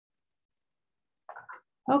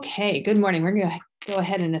Okay, good morning. We're going to go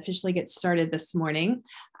ahead and officially get started this morning.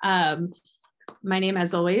 My name,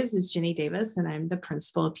 as always, is Jenny Davis, and I'm the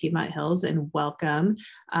principal of Piedmont Hills, and welcome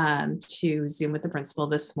to Zoom with the principal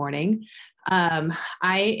this morning.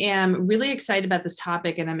 I am really excited about this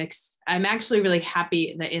topic, and I'm actually really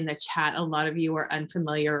happy that in the chat, a lot of you are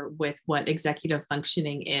unfamiliar with what executive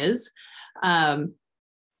functioning is.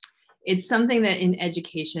 It's something that in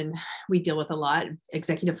education we deal with a lot.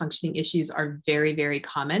 Executive functioning issues are very, very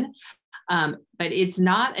common, but it's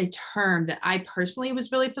not a term that I personally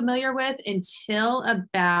was really familiar with until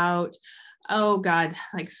about, oh God,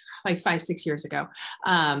 like 5-6 years ago,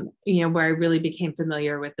 where I really became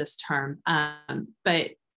familiar with this term.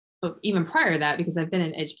 But even prior to that, because I've been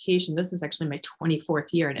in education, this is actually my 24th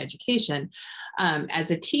year in education,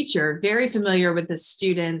 as a teacher, very familiar with the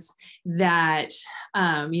students that,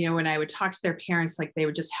 when I would talk to their parents, like they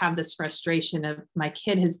would just have this frustration of my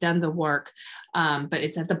kid has done the work, but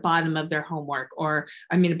it's at the bottom of their homework, or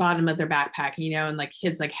bottom of their backpack, and like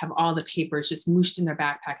kids like have all the papers just mooshed in their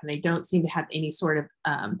backpack and they don't seem to have any sort of,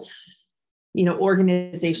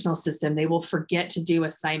 organizational system. They will forget to do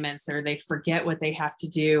assignments or they forget what they have to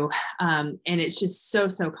do. And it's just so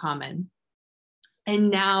common. And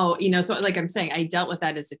now, so like I'm saying, I dealt with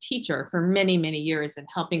that as a teacher for many, many years and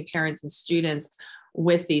helping parents and students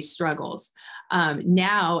with these struggles.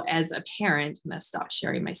 Now as a parent, I'm gonna stop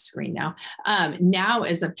sharing my screen now. Now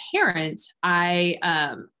as a parent, I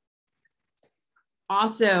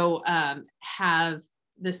also have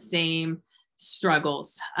the same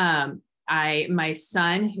struggles. My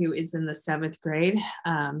son, who is in the 7th grade,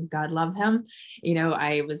 God love him,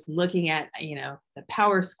 I was looking at, the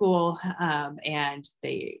power school, and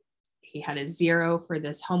he had a 0 for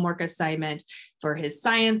this homework assignment for his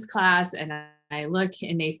science class. And I look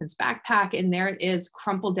in Nathan's backpack and there it is,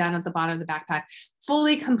 crumpled down at the bottom of the backpack,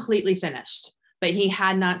 fully, completely finished, but he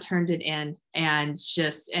had not turned it in. And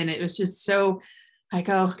it was just so like,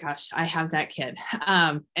 oh gosh, I have that kid.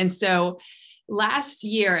 And so last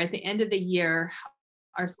year, at the end of the year,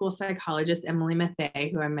 our school psychologist, Matthaei,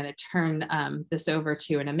 who I'm going to turn this over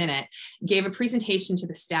to in a minute, gave a presentation to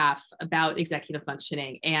the staff about executive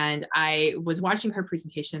functioning. And I was watching her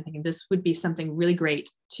presentation thinking this would be something really great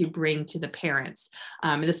to bring to the parents.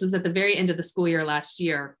 This was at the very end of the school year last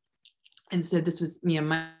year. And so this was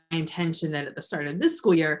my intention that at the start of this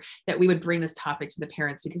school year that we would bring this topic to the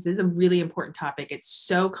parents, because it's a really important topic. It's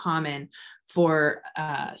so common for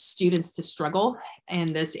students to struggle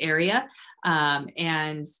in this area.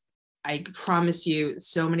 And I promise you,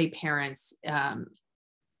 so many parents have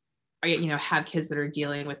kids that are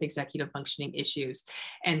dealing with executive functioning issues.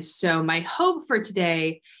 And so my hope for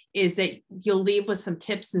today is that you'll leave with some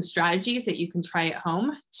tips and strategies that you can try at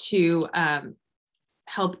home to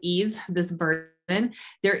help ease this burden.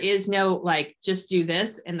 There is no just do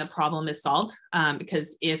this and the problem is solved,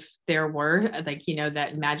 because if there were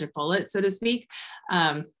that magic bullet, so to speak,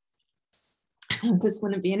 this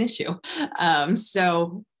wouldn't be an issue.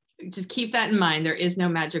 So just keep that in mind. There is no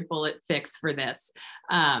magic bullet fix for this,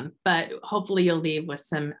 but hopefully you'll leave with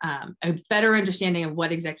some a better understanding of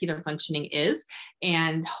what executive functioning is,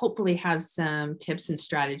 and hopefully have some tips and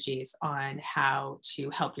strategies on how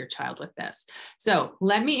to help your child with this. So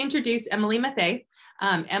let me introduce Matthaei.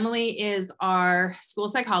 Emily is our school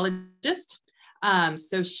psychologist.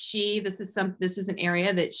 So this is an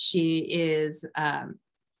area that she is.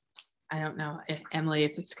 I don't know if Emily,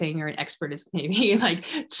 if it's saying you're an expert is maybe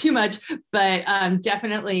too much, but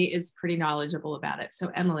definitely is pretty knowledgeable about it.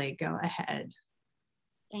 So Emily, go ahead.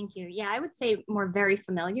 Thank you. Yeah, I would say more very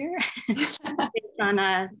familiar based on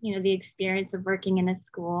the experience of working in a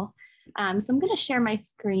school. So I'm going to share my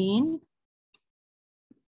screen.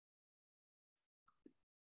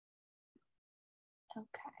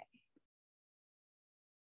 Okay.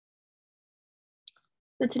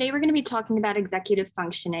 So today we're going to be talking about executive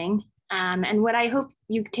functioning. And what I hope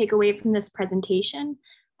you take away from this presentation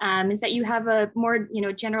is that you have a more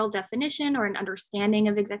general definition or an understanding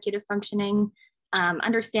of executive functioning,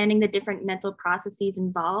 understanding the different mental processes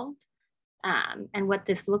involved, and what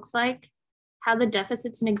this looks like, how the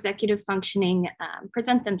deficits in executive functioning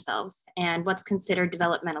present themselves, and what's considered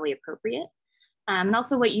developmentally appropriate, and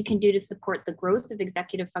also what you can do to support the growth of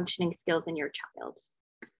executive functioning skills in your child.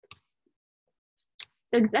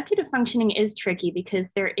 So executive functioning is tricky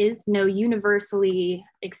because there is no universally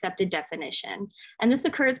accepted definition. And this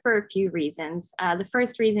occurs for a few reasons. The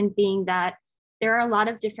first reason being that there are a lot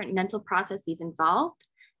of different mental processes involved.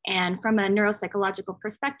 And from a neuropsychological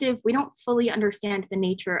perspective, we don't fully understand the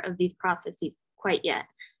nature of these processes quite yet.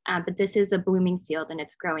 But this is a blooming field and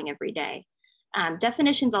it's growing every day.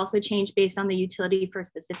 Definitions also change based on the utility for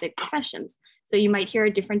specific professions. So you might hear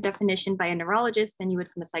a different definition by a neurologist than you would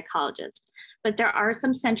from a psychologist. But there are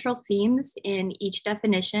some central themes in each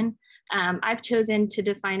definition. I've chosen to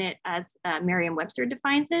define it as Merriam-Webster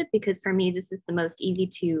defines it, because for me, this is the most easy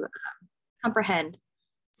to comprehend.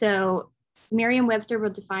 So Merriam-Webster will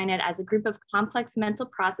define it as a group of complex mental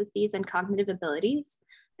processes and cognitive abilities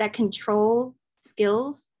that control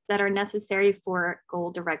skills that are necessary for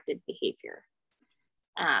goal-directed behavior.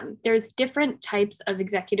 There's different types of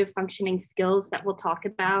executive functioning skills that we'll talk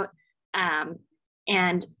about,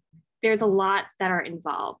 and there's a lot that are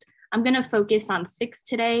involved. I'm going to focus on 6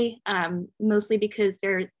 today, mostly because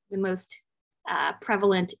they're the most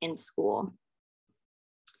prevalent in school.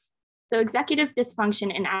 So executive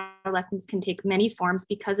dysfunction in adolescents can take many forms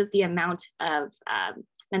because of the amount of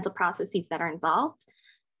mental processes that are involved.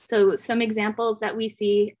 So some examples that we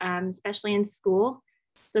see, especially in school,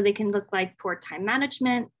 so they can look like poor time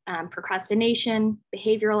management, procrastination,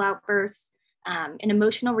 behavioral outbursts, an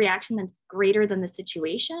emotional reaction that's greater than the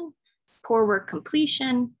situation, poor work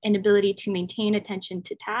completion, inability to maintain attention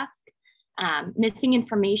to task, missing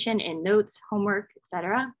information in notes, homework,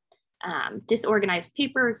 etc., disorganized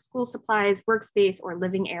papers, school supplies, workspace, or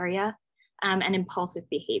living area, and impulsive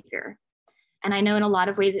behavior. And I know in a lot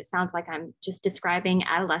of ways it sounds like I'm just describing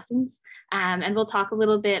adolescence, and we'll talk a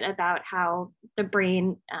little bit about how the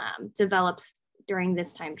brain develops during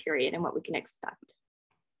this time period and what we can expect.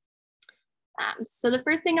 So the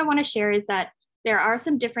first thing I want to share is that there are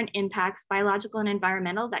some different impacts, biological and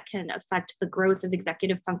environmental, that can affect the growth of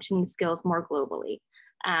executive functioning skills more globally.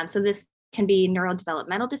 So this can be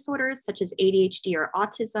neurodevelopmental disorders such as ADHD or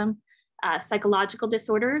autism, psychological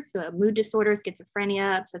disorders, so mood disorder,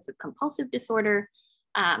 schizophrenia, obsessive compulsive disorder,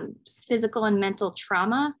 physical and mental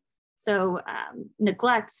trauma, so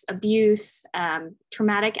neglect, abuse,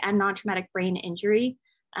 traumatic and non-traumatic brain injury.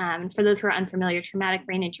 For those who are unfamiliar, traumatic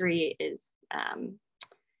brain injury is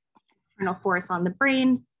external force on the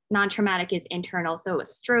brain. Non-traumatic is internal, so a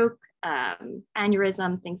stroke,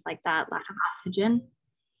 aneurysm, things like that, lack of oxygen.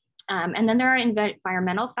 And then there are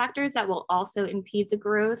environmental factors that will also impede the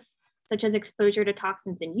growth, such as exposure to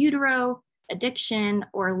toxins in utero, addiction,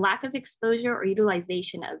 or lack of exposure or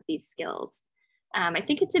utilization of these skills. I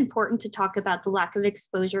think it's important to talk about the lack of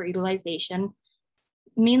exposure or utilization,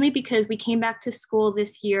 mainly because we came back to school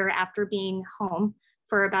this year after being home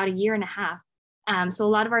for about 1.5 years. So a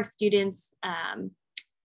lot of our students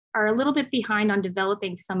are a little bit behind on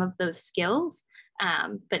developing some of those skills.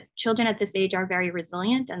 But children at this age are very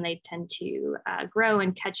resilient and they tend to grow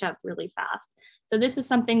and catch up really fast. So this is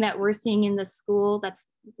something that we're seeing in the school that's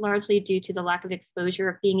largely due to the lack of exposure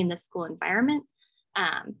of being in the school environment.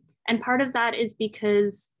 And part of that is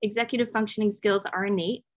because executive functioning skills are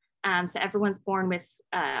innate. So everyone's born with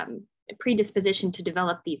a predisposition to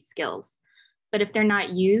develop these skills. But if they're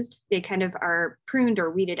not used, they kind of are pruned or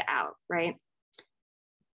weeded out, right?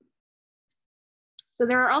 So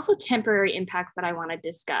there are also temporary impacts that I want to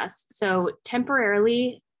discuss. So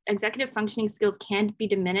temporarily, executive functioning skills can be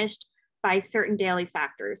diminished by certain daily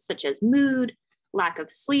factors, such as mood, lack of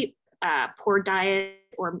sleep, poor diet,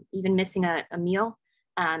 or even missing a meal,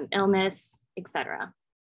 illness, etc.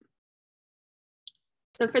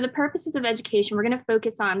 So for the purposes of education, we're going to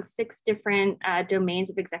focus on 6 different domains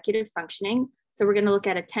of executive functioning. So we're going to look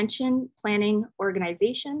at attention, planning,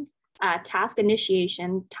 organization, task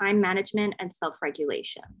initiation, time management, and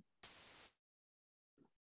self-regulation.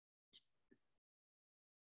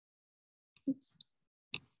 Oops.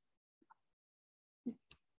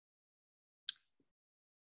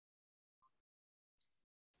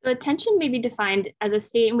 So attention may be defined as a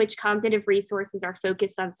state in which cognitive resources are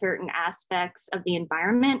focused on certain aspects of the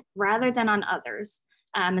environment rather than on others.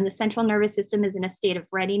 And the central nervous system is in a state of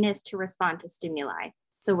readiness to respond to stimuli.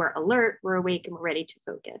 So we're alert, we're awake, and we're ready to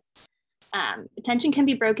focus. Attention can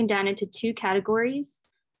be broken down into 2 categories.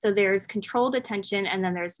 So there's controlled attention and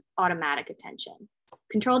then there's automatic attention.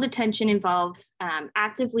 Controlled attention involves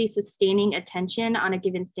actively sustaining attention on a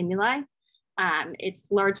given stimuli. It's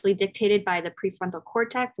largely dictated by the prefrontal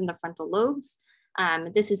cortex and the frontal lobes.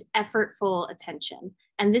 This is effortful attention.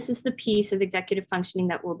 And this is the piece of executive functioning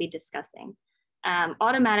that we'll be discussing.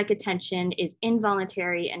 Automatic attention is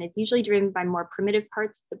involuntary and is usually driven by more primitive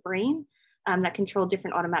parts of the brain that control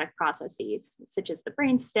different automatic processes, such as the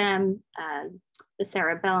brainstem, the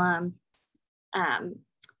cerebellum,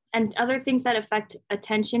 and other things that affect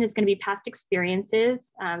attention is going to be past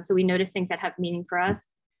experiences. So we notice things that have meaning for us.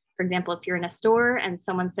 For example, if you're in a store and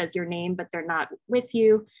someone says your name, but they're not with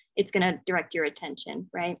you, it's going to direct your attention,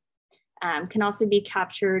 right? Can also be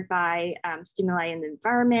captured by stimuli in the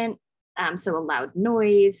environment. So a loud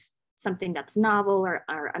noise, something that's novel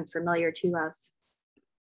or unfamiliar to us.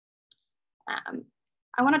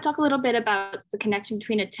 I want to talk a little bit about the connection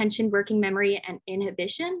between attention, working memory, and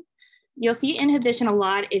inhibition. You'll see inhibition a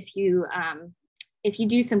lot if you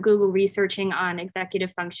do some Google researching on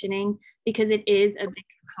executive functioning, because it is a big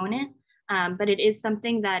component, but it is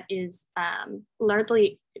something that is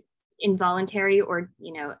largely involuntary, or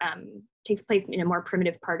takes place in a more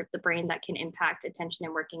primitive part of the brain that can impact attention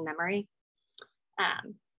and working memory.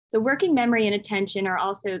 So working memory and attention are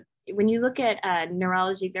also, when you look at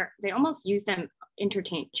neurology, they almost use them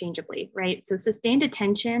interchangeably, right? So sustained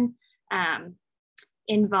attention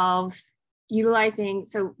involves utilizing,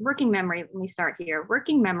 so working memory, let me start here.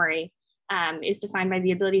 Working memory is defined by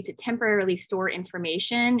the ability to temporarily store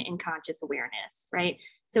information in conscious awareness, right?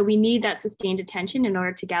 So we need that sustained attention in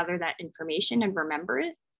order to gather that information and remember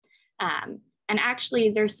it. And actually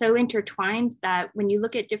they're so intertwined that when you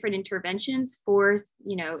look at different interventions for,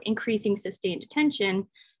 increasing sustained attention,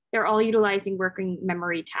 they're all utilizing working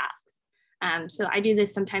memory tasks. So I do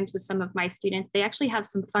this sometimes with some of my students. They actually have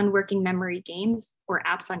some fun working memory games or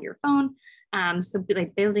apps on your phone. So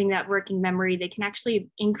like building that working memory, they can actually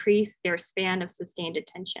increase their span of sustained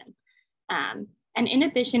attention. And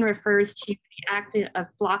inhibition refers to the act of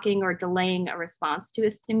blocking or delaying a response to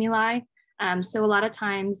a stimuli. So a lot of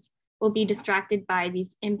times we'll be distracted by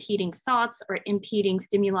these impeding thoughts or impeding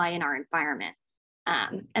stimuli in our environment.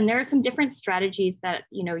 And there are some different strategies that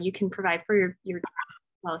you can provide for your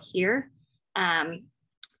well here.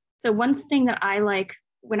 So one thing that I like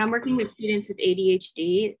when I'm working with students with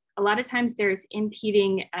ADHD, a lot of times there's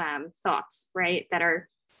impeding thoughts, right, that are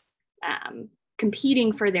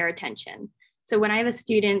competing for their attention. So when I have a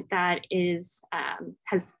student that has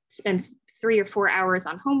spent 3 or 4 hours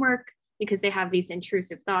on homework because they have these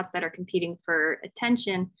intrusive thoughts that are competing for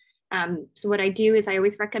attention. So what I do is I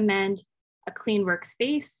always recommend a clean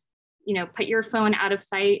workspace. Put your phone out of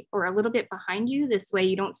sight or a little bit behind you. This way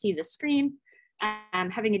you don't see the screen.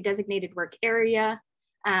 Having a designated work area.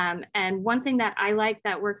 And one thing that I like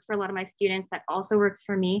that works for a lot of my students, that also works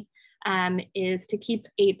for me, is to keep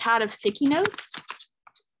a pad of sticky notes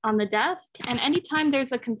on the desk. And anytime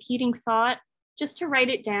there's a competing thought, just to write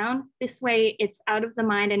it down. This way it's out of the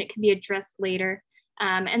mind and it can be addressed later.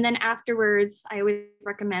 And then afterwards, I always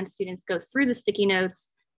recommend students go through the sticky notes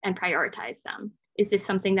and prioritize them. Is this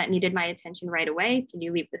something that needed my attention right away? Did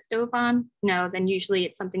you leave the stove on? No, then usually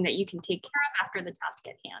it's something that you can take care of after the task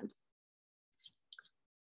at hand.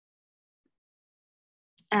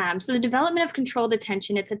 So the development of controlled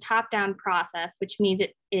attention, it's a top-down process, which means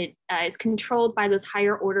it is controlled by those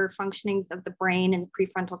higher order functionings of the brain and the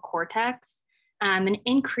prefrontal cortex, and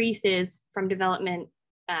increases from development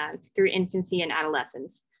through infancy and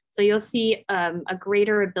adolescence. So you'll see a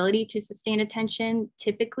greater ability to sustain attention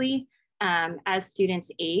typically as students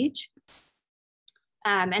age.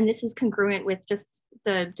 And this is congruent with just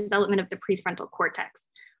the development of the prefrontal cortex.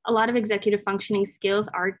 A lot of executive functioning skills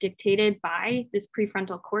are dictated by this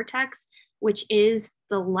prefrontal cortex, which is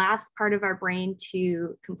the last part of our brain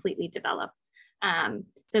to completely develop.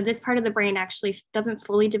 So this part of the brain actually doesn't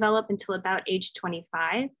fully develop until about age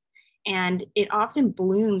 25, and it often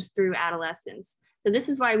blooms through adolescence. So this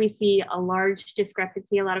is why we see a large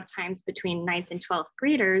discrepancy a lot of times between 9th and 12th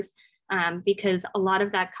graders, because a lot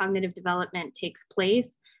of that cognitive development takes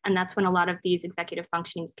place, and that's when a lot of these executive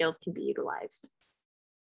functioning skills can be utilized.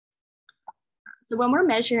 So when we're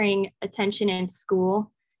measuring attention in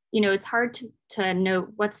school, it's hard to know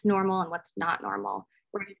what's normal and what's not normal.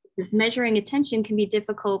 Right? Because measuring attention can be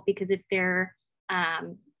difficult because if they're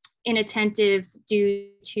inattentive due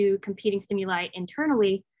to competing stimuli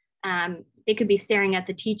internally, they could be staring at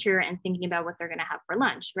the teacher and thinking about what they're going to have for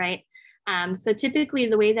lunch, right? So typically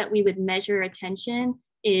the way that we would measure attention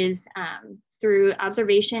is through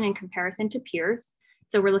observation and comparison to peers.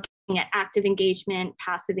 So we're looking at active engagement,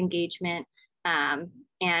 passive engagement,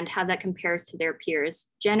 and how that compares to their peers.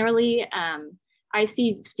 Generally, I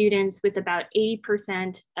see students with about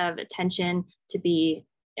 80% of attention to be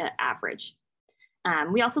average.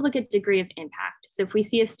 We also look at degree of impact. So if we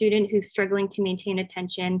see a student who's struggling to maintain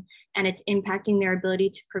attention and it's impacting their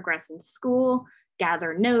ability to progress in school,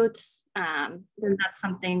 gather notes, then that's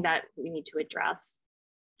something that we need to address.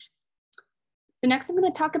 So next I'm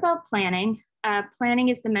going to talk about planning. Planning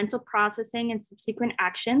is the mental processing and subsequent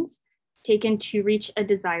actions taken to reach a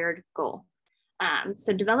desired goal.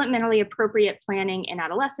 So developmentally appropriate planning in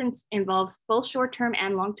adolescence involves both short-term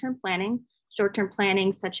and long-term planning. Short-term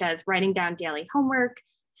planning such as writing down daily homework,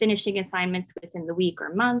 finishing assignments within the week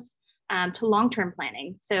or month, to long-term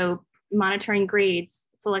planning. So monitoring grades,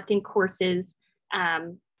 selecting courses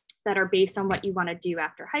that are based on what you want to do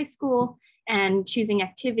after high school, and choosing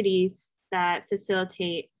activities that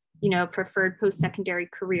facilitate, preferred post-secondary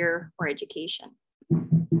career or education.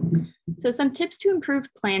 So some tips to improve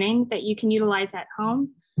planning that you can utilize at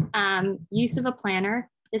home. Use of a planner.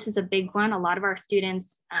 This is a big one. A lot of our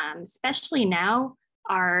students, especially now,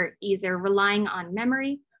 are either relying on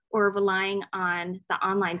memory or relying on the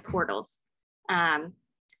online portals.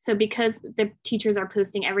 So because the teachers are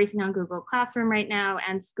posting everything on Google Classroom right now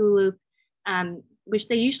and School Loop, which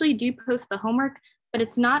they usually do post the homework, but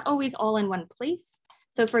it's not always all in one place.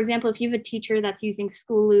 So for example, if you have a teacher that's using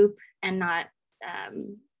School Loop and not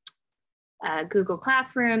Google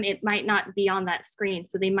Classroom, it might not be on that screen.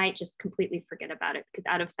 So they might just completely forget about it because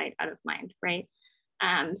out of sight, out of mind, right?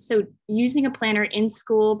 So using a planner in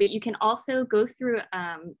school, but you can also go through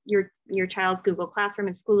your child's Google Classroom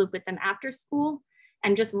and School Loop with them after school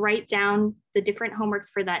and just write down the different homeworks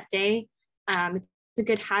for that day. It's a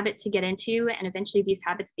good habit to get into, and eventually these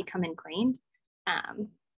habits become ingrained.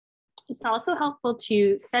 It's also helpful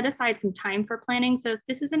to set aside some time for planning. So if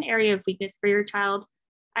this is an area of weakness for your child,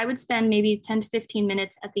 I would spend maybe 10 to 15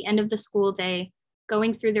 minutes at the end of the school day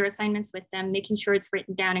going through their assignments with them, making sure it's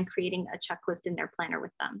written down and creating a checklist in their planner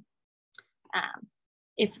with them.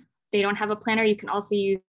 If they don't have a planner, you can also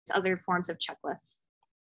use other forms of checklists.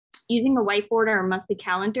 Using a whiteboard or a monthly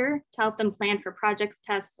calendar to help them plan for projects,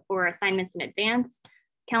 tests, or assignments in advance.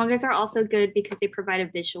 Calendars are also good because they provide a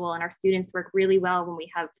visual, and our students work really well when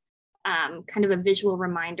we have kind of a visual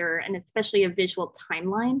reminder, and especially a visual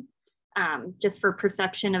timeline, just for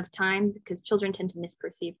perception of time, because children tend to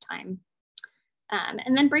misperceive time.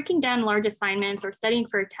 And then breaking down large assignments or studying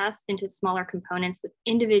for a test into smaller components with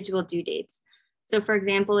individual due dates. So for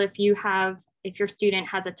example, if your student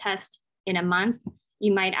has a test in a month,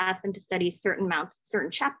 you might ask them to study certain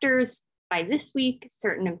chapters by this week,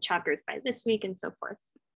 certain chapters by this week, and so forth.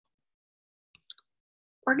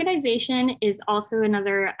 Organization is also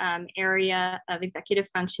another area of executive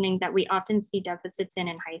functioning that we often see deficits in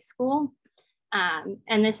high school.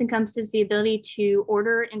 And this encompasses the ability to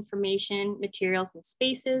order information, materials, and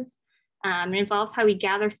spaces. It involves how we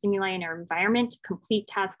gather stimuli in our environment to complete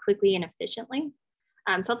tasks quickly and efficiently.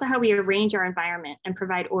 It's also how we arrange our environment and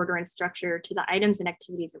provide order and structure to the items and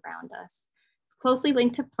activities around us. It's closely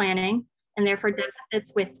linked to planning, and therefore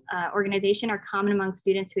deficits with organization are common among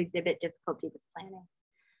students who exhibit difficulty with planning.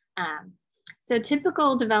 So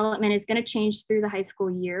typical development is going to change through the high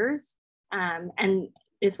school years, and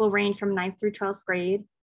this will range from 9th through 12th grade.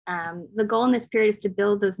 The goal in this period is to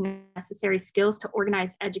build those necessary skills to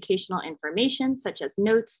organize educational information, such as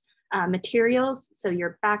notes, materials, so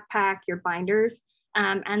your backpack, your binders,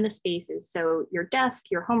 and the spaces, so your desk,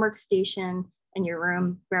 your homework station, and your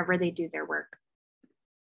room, wherever they do their work.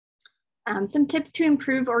 Some tips to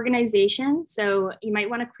improve organization. So you might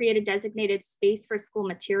want to create a designated space for school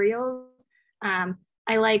materials.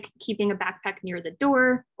 I like keeping a backpack near the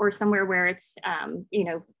door or somewhere where it's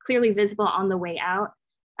clearly visible on the way out.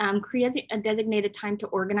 Create a designated time to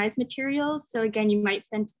organize materials. So again, you might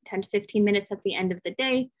spend 10 to 15 minutes at the end of the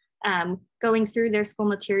day going through their school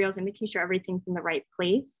materials and making sure everything's in the right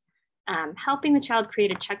place. Helping the child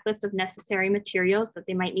create a checklist of necessary materials that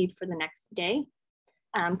they might need for the next day.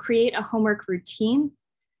 Create a homework routine,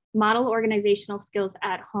 model organizational skills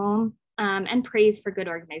at home, and praise for good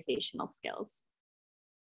organizational skills.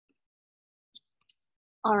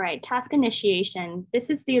 All right, task initiation.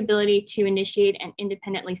 This is the ability to initiate and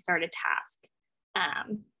independently start a task.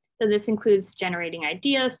 So this includes generating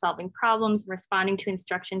ideas, solving problems, responding to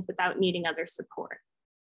instructions without needing other support.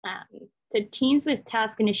 So teens with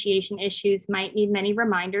task initiation issues might need many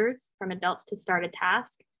reminders from adults to start a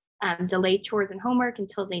task, delay chores and homework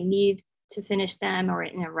until they need to finish them or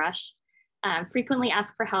in a rush, frequently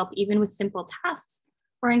ask for help even with simple tasks,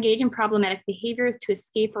 or engage in problematic behaviors to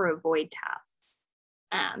escape or avoid tasks.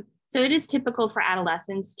 So it is typical for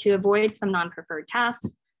adolescents to avoid some non-preferred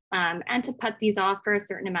tasks and to put these off for a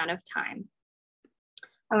certain amount of time.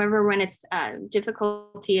 However, when it's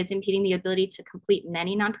difficulty is impeding the ability to complete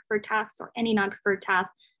many non-preferred tasks or any non-preferred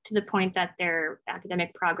tasks to the point that their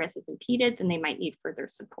academic progress is impeded, then they might need further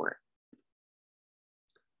support.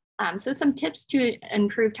 So some tips to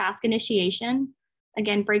improve task initiation.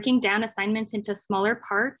 Again, breaking down assignments into smaller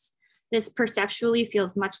parts. This perceptually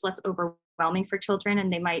feels much less overwhelming for children,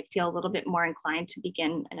 and they might feel a little bit more inclined to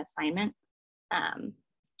begin an assignment.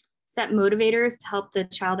 Set motivators to help the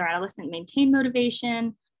child or adolescent maintain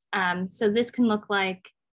motivation. So this can look like,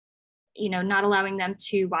 not allowing them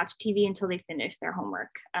to watch TV until they finish their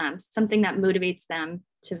homework, something that motivates them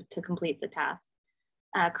to complete the task.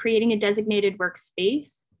 Creating a designated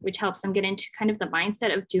workspace, which helps them get into kind of the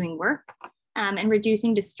mindset of doing work, and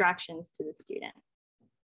reducing distractions to the student.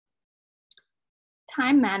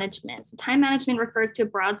 Time management. So time management refers to a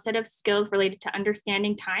broad set of skills related to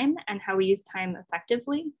understanding time and how we use time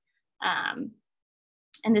effectively.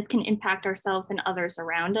 And this can impact ourselves and others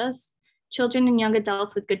around us. Children and young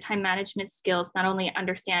adults with good time management skills not only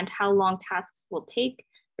understand how long tasks will take,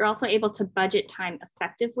 they're also able to budget time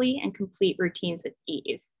effectively and complete routines with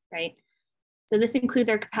ease, right? So this includes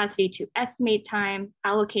our capacity to estimate time,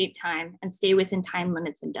 allocate time, and stay within time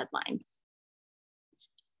limits and deadlines.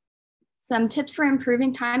 Some tips for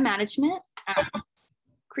improving time management: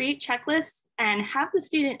 create checklists and have the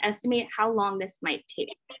student estimate how long this might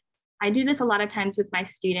take. I do this a lot of times with my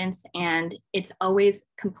students, and it's always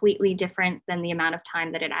completely different than the amount of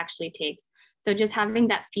time that it actually takes. So just having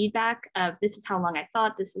that feedback of this is how long I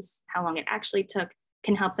thought, this is how long it actually took,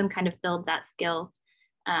 can help them kind of build that skill.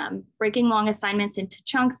 Breaking long assignments into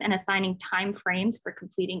chunks and assigning time frames for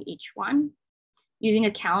completing each one. Using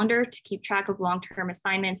a calendar to keep track of long-term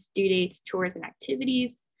assignments, due dates, chores, and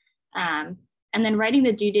activities. And then writing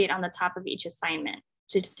the due date on the top of each assignment,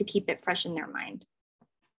 just to keep it fresh in their mind.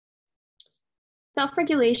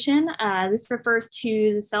 Self-regulation, this refers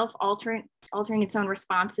to the self altering its own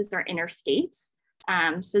responses or inner states.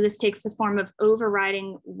 So this takes the form of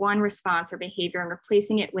overriding one response or behavior and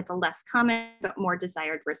replacing it with a less common but more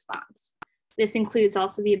desired response. This includes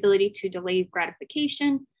also the ability to delay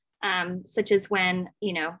gratification, such as when,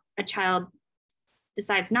 a child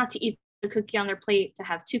decides not to eat the cookie on their plate to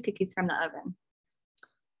have 2 cookies from the oven.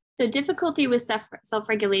 So difficulty with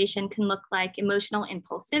self-regulation can look like emotional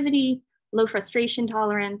impulsivity, low frustration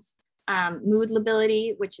tolerance, mood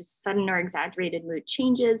lability, which is sudden or exaggerated mood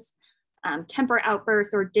changes, temper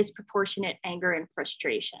outbursts, or disproportionate anger and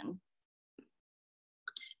frustration.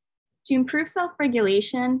 To improve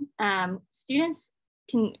self-regulation, students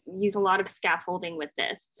can use a lot of scaffolding with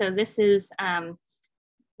this. So this is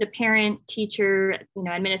the parent, teacher,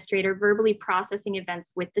 administrator verbally processing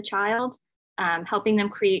events with the child, helping them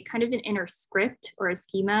create kind of an inner script or a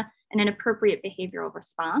schema and an appropriate behavioral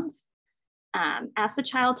response. Ask the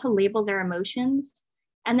child to label their emotions,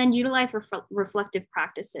 and then utilize reflective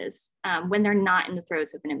practices when they're not in the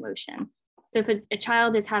throes of an emotion. So if a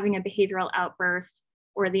child is having a behavioral outburst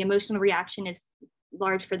or the emotional reaction is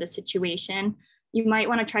large for the situation, you might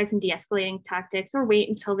want to try some de-escalating tactics or wait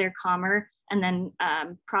until they're calmer and then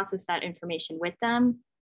process that information with them.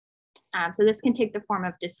 So this can take the form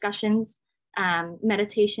of discussions.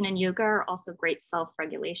 Meditation and yoga are also great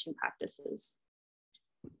self-regulation practices.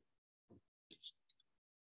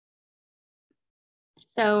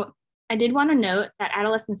 So I did want to note that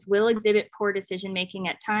adolescents will exhibit poor decision-making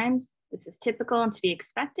at times. This is typical and to be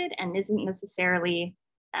expected and isn't necessarily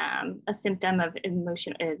a symptom of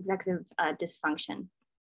executive dysfunction.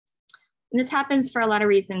 And this happens for a lot of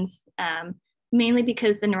reasons, mainly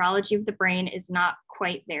because the neurology of the brain is not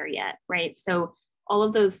quite there yet, right? So all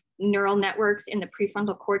of those neural networks in the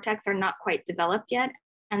prefrontal cortex are not quite developed yet.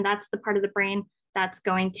 And that's the part of the brain that's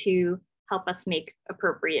going to help us make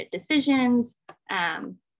appropriate decisions.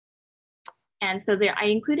 And so I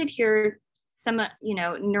included here some,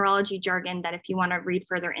 neurology jargon that if you want to read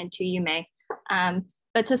further into, you may.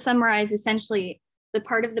 But to summarize, essentially, the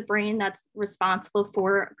part of the brain that's responsible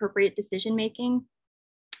for appropriate decision-making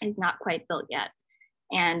is not quite built yet.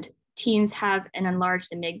 And teens have an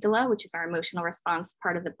enlarged amygdala, which is our emotional response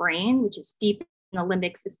part of the brain, which is deep in the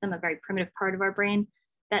limbic system, a very primitive part of our brain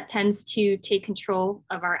that tends to take control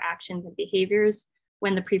of our actions and behaviors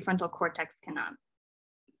when the prefrontal cortex cannot.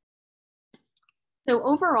 So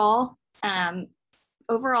overall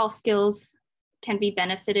skills can be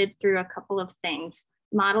benefited through a couple of things.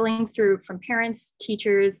 Modeling from parents,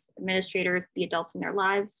 teachers, administrators, the adults in their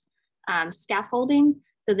lives. Scaffolding,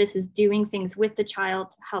 so this is doing things with the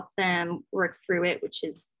child to help them work through it, which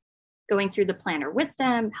is going through the planner with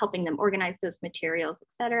them, helping them organize those materials,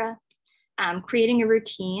 etc. Creating a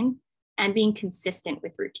routine and being consistent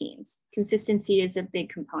with routines. Consistency is a big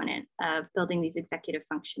component of building these executive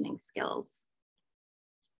functioning skills.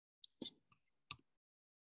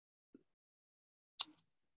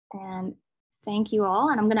 And thank you all.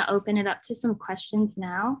 And I'm going to open it up to some questions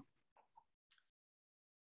now.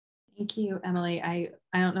 Thank you, Emily. I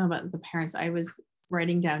don't know about the parents. I was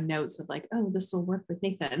writing down notes of like, oh, this will work with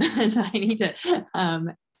Nathan. And I need to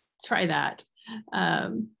try that.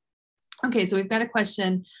 Okay, so we've got a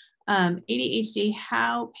question. ADHD,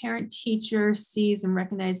 how parent teacher sees and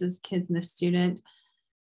recognizes kids in the student.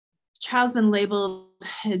 Child's been labeled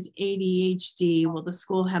as ADHD. Will the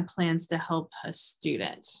school have plans to help a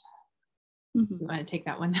student? Mm-hmm. You want to take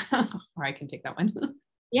that one? Or I can take that one.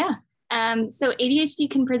 Yeah. So ADHD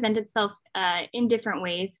can present itself in different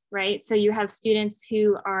ways, right? So you have students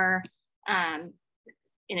who are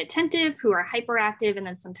inattentive, who are hyperactive, and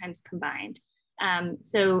then sometimes combined.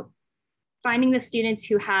 So finding the students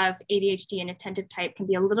who have ADHD and attentive type can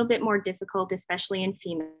be a little bit more difficult, especially in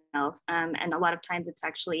females. And a lot of times it's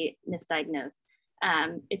actually misdiagnosed.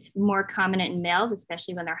 It's more common in males,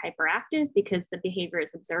 especially when they're hyperactive, because the behavior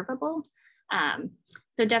is observable.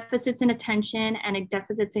 So deficits in attention and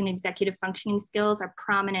deficits in executive functioning skills are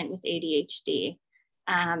prominent with ADHD.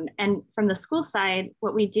 And from the school side,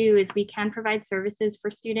 what we do is we can provide services for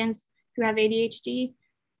students who have ADHD.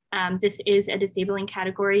 This is a disabling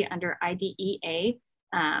category under IDEA,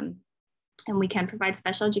 and we can provide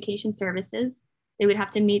special education services. They would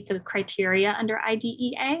have to meet the criteria under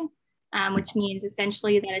IDEA, which means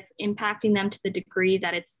essentially that it's impacting them to the degree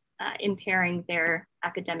that it's impairing their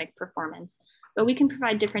academic performance. But we can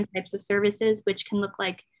provide different types of services, which can look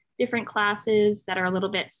like different classes that are a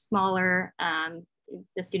little bit smaller.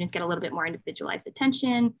 The students get a little bit more individualized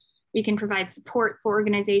attention. We can provide support for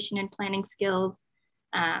organization and planning skills,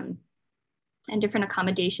 and different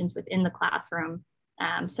accommodations within the classroom,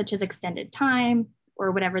 such as extended time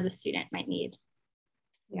or whatever the student might need.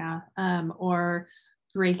 Yeah, or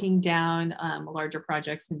breaking down larger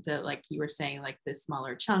projects into, like you were saying, like the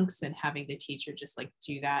smaller chunks, and having the teacher just like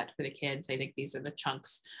do that for the kids. I think these are the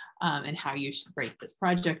chunks and how you should break this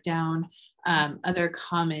project down. Other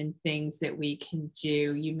common things that we can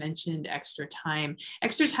do, you mentioned extra time.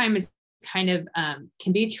 Extra time is kind of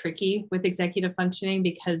can be tricky with executive functioning,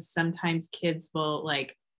 because sometimes kids will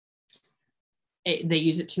they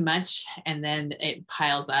use it too much and then it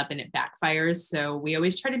piles up and it backfires. So we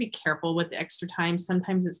always try to be careful with the extra time.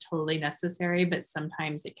 Sometimes it's totally necessary, but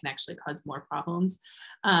sometimes it can actually cause more problems.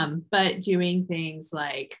 But doing things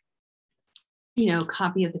like,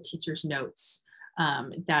 copy of the teacher's notes,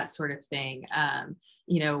 that sort of thing,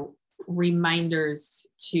 reminders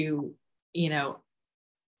to,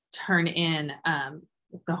 turn in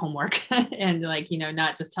the homework and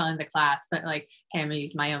not just telling the class, but like, hey, I'm gonna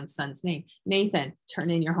use my own son's name, Nathan, turn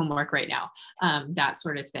in your homework right now. That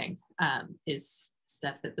sort of thing is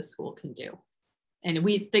stuff that the school can do. And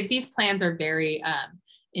we think these plans are very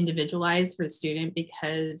individualized for the student,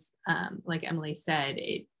 because like Emily said,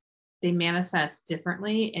 they manifest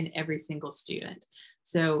differently in every single student.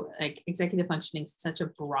 So like executive functioning is such a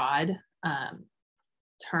broad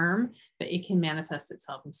term, but it can manifest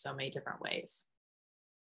itself in so many different ways.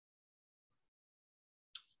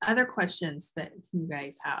 Other questions that you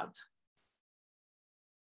guys have?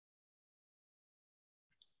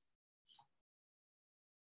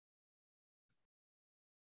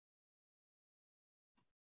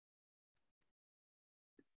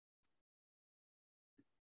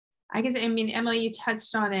 Emily, you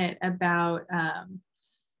touched on it about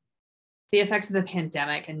the effects of the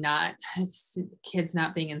pandemic and kids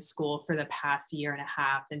not being in school for the past year and a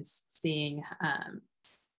half, and seeing,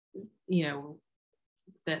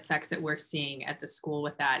 the effects that we're seeing at the school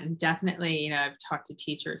with that. And definitely, I've talked to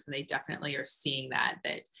teachers and they definitely are seeing that,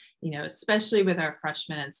 especially with our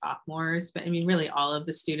freshmen and sophomores, but really all of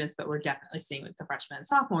the students, but we're definitely seeing with the freshmen and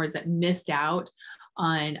sophomores that missed out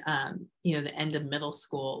on, the end of middle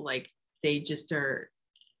school. Like they just are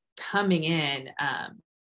coming in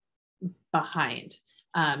behind,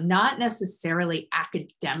 not necessarily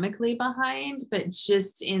academically behind, but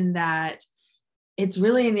just in that it's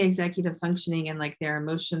really in the executive functioning and like their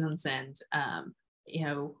emotions and,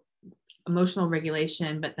 emotional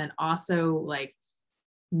regulation, but then also like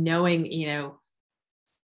knowing,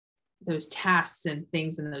 those tasks and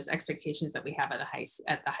things and those expectations that we have at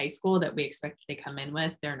the high school that we expect they come in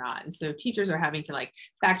with, they're not. And so teachers are having to like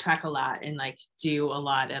backtrack a lot and like do a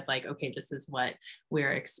lot of like, okay, this is what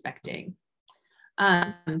we're expecting.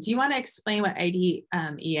 Do you want to explain what IDEA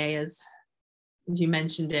is? You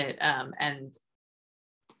mentioned it, and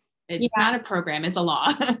it's not a program, it's a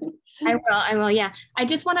law. I will. Yeah. I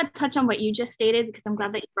just want to touch on what you just stated, because I'm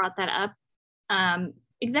glad that you brought that up.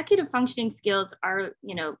 Executive functioning skills are,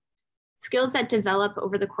 skills that develop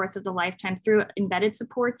over the course of the lifetime through embedded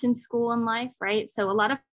supports in school and life, right? So a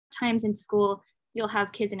lot of times in school, you'll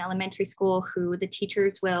have kids in elementary school who the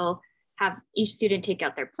teachers will have each student take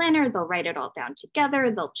out their planner, they'll write it all down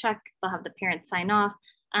together, they'll check, they'll have the parents sign off.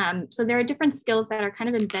 So there are different skills that are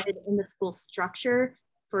kind of embedded in the school structure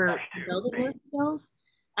for building those skills.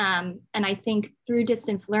 And I think through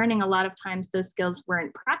distance learning, a lot of times those skills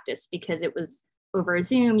weren't practiced because it was over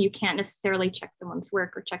Zoom. You can't necessarily check someone's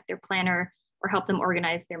work or check their planner or help them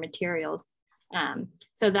organize their materials.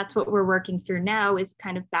 So that's what we're working through now, is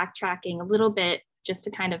kind of backtracking a little bit just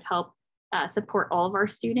to kind of help support all of our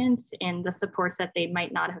students in the supports that they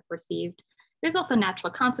might not have received. There's also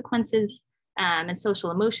natural consequences and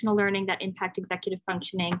social emotional learning that impact executive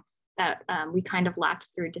functioning that we kind of lacked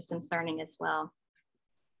through distance learning as well.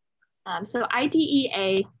 So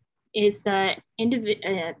IDEA is the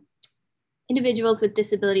Individuals with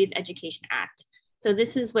Disabilities Education Act. So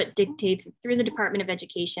this is what dictates through the Department of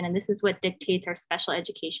Education, and this is what dictates our special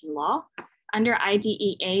education law. Under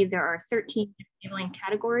IDEA, there are 13 enabling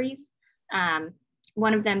categories,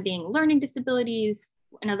 one of them being learning disabilities,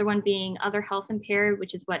 another one being other health impaired,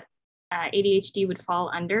 which is what ADHD would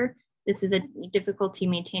fall under. This is a difficulty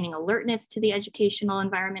maintaining alertness to the educational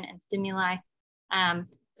environment and stimuli.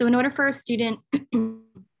 So in order for a student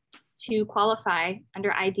to qualify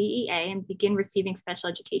under IDEA and begin receiving special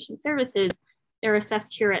education services, they're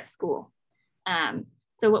assessed here at school.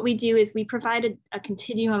 So what we do is we provide a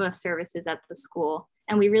continuum of services at the school,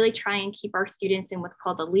 and we really try and keep our students in what's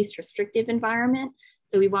called the least restrictive environment.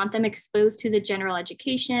 So we want them exposed to the general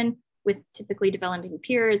education with typically developing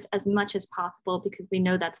peers as much as possible, because we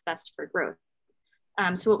know that's best for growth.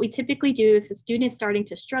 So what we typically do if a student is starting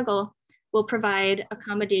to struggle, we'll provide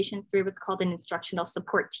accommodation through what's called an instructional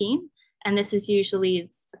support team. And this is usually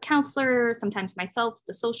a counselor, sometimes myself,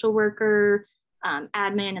 the social worker,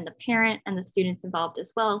 admin, and the parent, and the students involved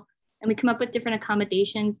as well. And we come up with different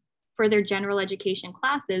accommodations for their general education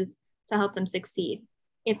classes to help them succeed.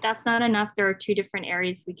 If that's not enough, there are two different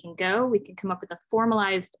areas we can go. We can come up with a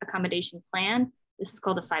formalized accommodation plan. This is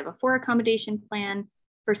called a 504 accommodation plan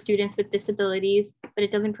for students with disabilities, but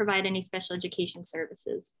it doesn't provide any special education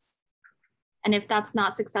services. And if that's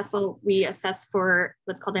not successful, we assess for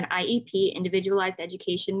what's called an IEP, Individualized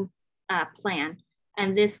Education Plan.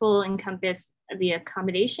 And this will encompass the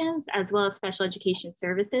accommodations as well as special education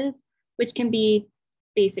services, which can be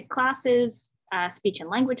basic classes, speech and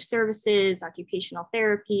language services, occupational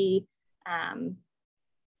therapy,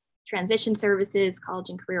 transition services, college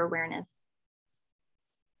and career awareness.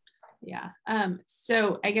 Yeah,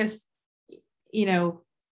 so I guess, you know,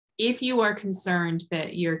 if you are concerned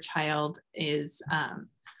that your child is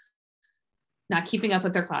not keeping up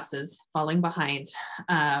with their classes, falling behind,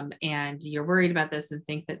 and you're worried about this and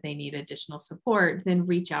think that they need additional support, then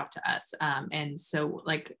reach out to us. And so,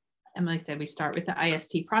 like Emily said, we start with the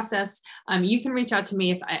IST process. You can reach out to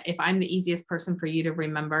me if I'm the easiest person for you to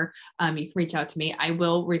remember. You can reach out to me. I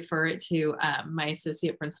will refer it to my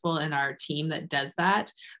associate principal and our team that does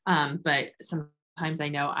that. But sometimes I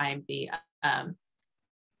know I'm the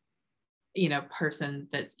person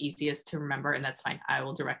that's easiest to remember, and that's fine. I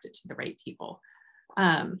will direct it to the right people.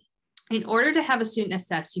 In order to have a student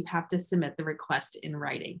assessed, you have to submit the request in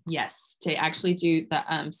writing. Yes, to actually do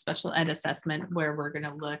the special ed assessment, where we're going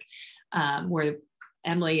to look, where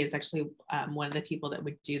Emily is actually one of the people that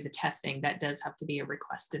would do the testing. That does have to be a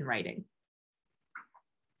request in writing,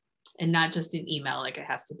 and not just an email. Like, it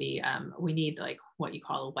has to be, we need like what you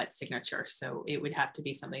call a wet signature. So it would have to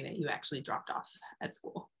be something that you actually dropped off at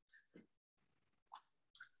school.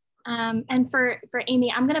 And for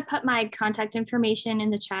Amy, I'm going to put my contact information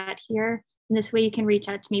in the chat here. And this way you can reach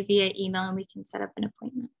out to me via email and we can set up an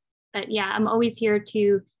appointment. But yeah, I'm always here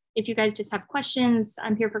to, if you guys just have questions,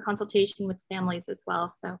 I'm here for consultation with families as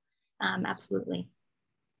well. So absolutely.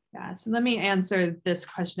 Yeah, so let me answer this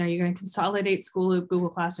question. Are you going to consolidate School Loop, Google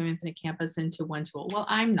Classroom, Infinite Campus into one tool? Well,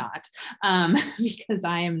 I'm not, because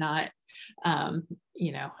I am not,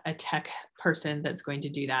 a tech person that's going to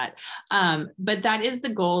do that. But that is the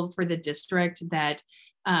goal for the district, that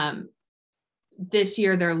this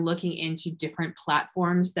year they're looking into different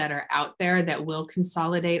platforms that are out there that will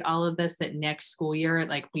consolidate all of this, that next school year,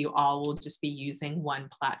 like, we all will just be using one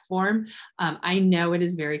platform. I know it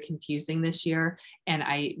is very confusing this year, and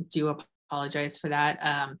I do apologize for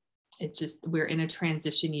that. It just, we're in a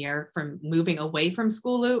transition year from moving away from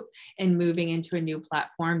School Loop and moving into a new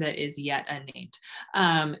platform that is yet unnamed.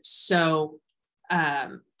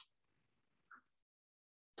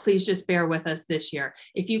 Please just bear with us this year.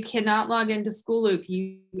 If you cannot log into School Loop,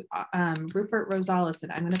 Rupert Rosales,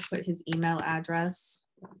 and I'm going to put his email address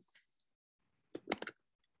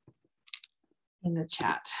in the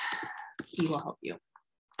chat. He will help you.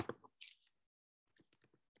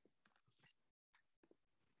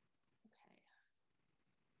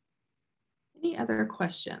 Any other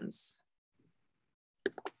questions?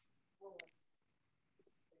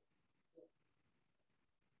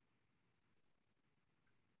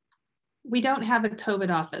 We don't have a COVID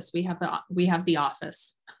office. We have the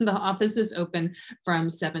office. The office is open from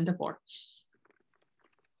 7 to 4.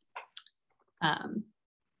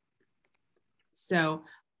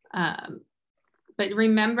 But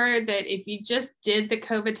remember that if you just did the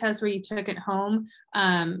COVID test where you took it home,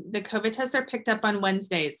 the COVID tests are picked up on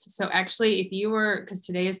Wednesdays. So actually, if you were, because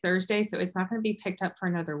today is Thursday, so it's not going to be picked up for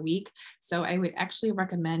another week. So I would actually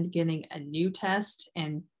recommend getting a new test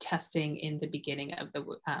and testing in the beginning of the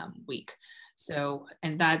week. So,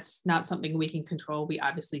 and that's not something we can control. We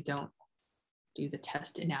obviously don't do the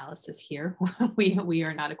test analysis here. we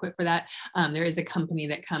are not equipped for that. There is a company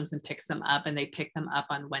that comes and picks them up, and they pick them up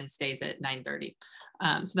on Wednesdays at 9:30.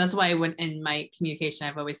 So that's why when in my communication,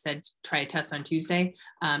 I've always said, try a test on Tuesday,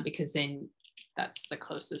 because then that's the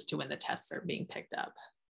closest to when the tests are being picked up.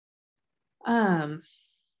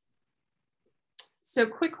 So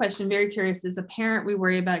quick question, very curious, as a parent, we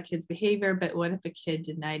worry about kids' behavior, but what if a kid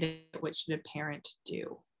denied it? What should a parent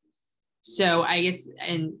do? So I guess,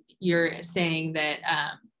 and you're saying that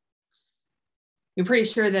you're pretty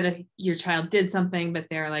sure that if your child did something, but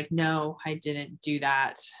they're like, no, I didn't do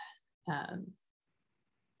that.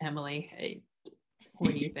 Emily,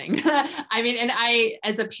 what do you think? I mean, and I,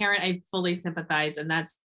 as a parent, I fully sympathize. And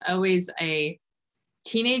that's always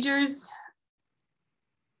teenagers,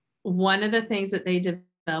 one of the things that they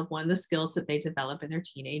develop, one of the skills that they develop in their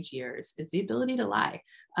teenage years is the ability to lie.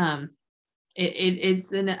 That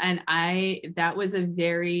was a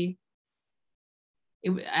very,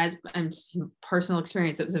 as personal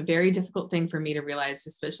experience, it was a very difficult thing for me to realize,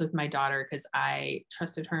 especially with my daughter, because I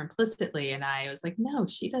trusted her implicitly, and I was like, no,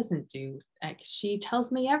 she doesn't do, like, she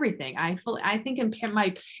tells me everything. I think in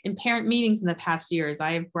parent meetings in the past years,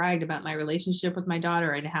 I have bragged about my relationship with my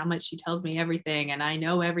daughter and how much she tells me everything, and I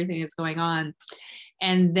know everything that's going on,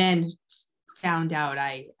 and then found out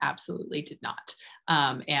I absolutely did not.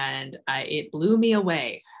 It blew me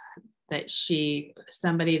away that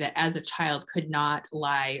somebody that as a child could not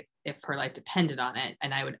lie if her life depended on it.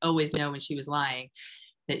 And I would always know when she was lying,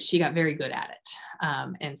 that she got very good at it.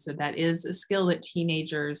 And so that is a skill that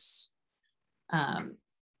teenagers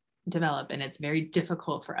develop. And it's very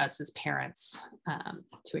difficult for us as parents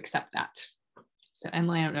to accept that. So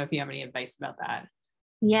Emily, I don't know if you have any advice about that.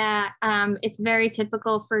 Yeah, it's very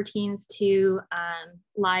typical for teens to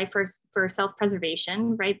lie for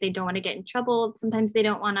self-preservation, right? They don't want to get in trouble. Sometimes they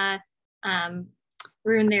don't want to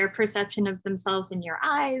ruin their perception of themselves in your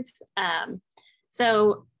eyes.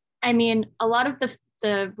 So, I mean, a lot of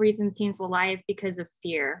the reasons teens will lie is because of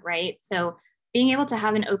fear, right? So being able to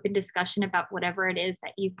have an open discussion about whatever it is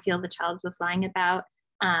that you feel the child was lying about,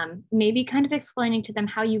 maybe kind of explaining to them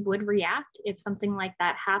how you would react if something like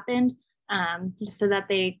that happened. Just so that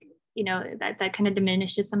they, that kind of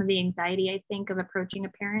diminishes some of the anxiety, I think, of approaching a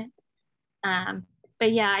parent.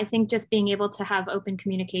 But yeah, I think just being able to have open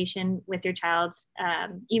communication with your child,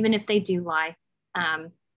 even if they do lie,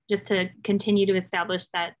 just to continue to establish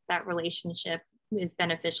that relationship is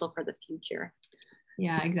beneficial for the future.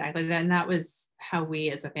 Yeah, exactly. And that was how we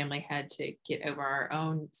as a family had to get over our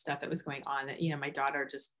own stuff that was going on. That, my daughter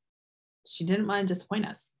she didn't want to disappoint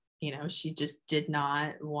us. She just did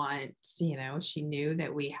not want, she knew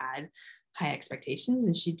that we had high expectations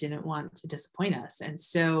and she didn't want to disappoint us. And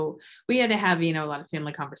so we had to have, a lot of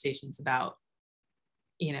family conversations about,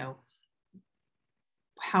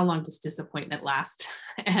 how long does disappointment last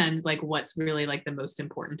and like what's really like the most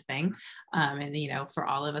important thing. And, for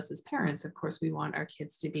all of us as parents, of course, we want our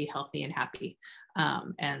kids to be healthy and happy.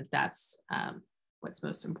 And that's what's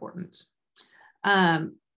most important.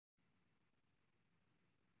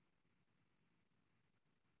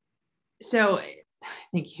 So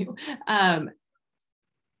thank you.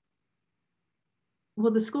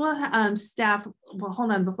 Will the school staff, well,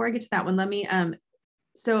 hold on, before I get to that one, let me,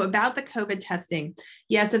 so about the COVID testing,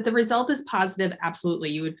 yes, if the result is positive, absolutely,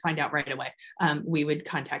 you would find out right away. We would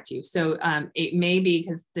contact you. So it may be,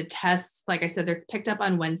 because the tests, like I said, they're picked up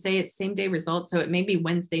on Wednesday, it's same day results. So it may be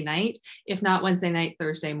Wednesday night, if not Wednesday night,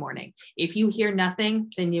 Thursday morning. If you hear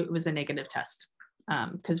nothing, then it was a negative test,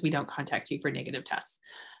 because we don't contact you for negative tests.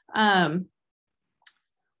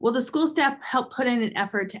 Will the school staff help put in an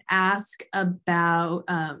effort to ask about,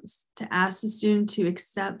 to ask the student to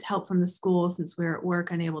accept help from the school since we're at work,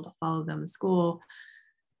 unable to follow them to school?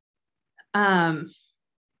 So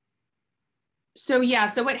yeah,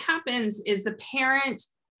 so what happens is the parent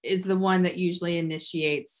is the one that usually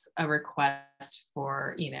initiates a request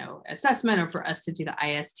for, assessment or for us to do the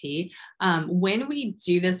IST. When we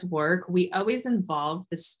do this work, we always involve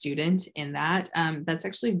the student in that. That's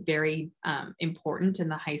actually very important in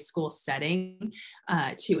the high school setting,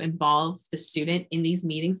 to involve the student in these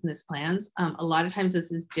meetings and these plans. A lot of times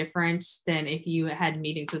this is different than if you had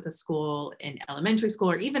meetings with a school in elementary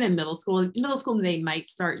school or even in middle school. In middle school, they might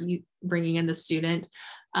start bringing in the student.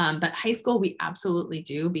 But high school, we absolutely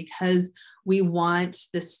do, because we want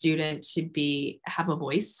the student to have a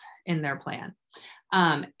voice in their plan.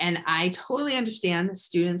 And I totally understand the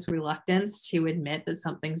students' reluctance to admit that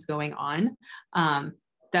something's going on.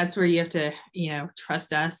 That's where you have to,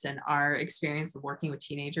 trust us and our experience of working with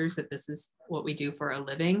teenagers, that this is what we do for a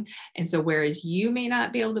living. And so whereas you may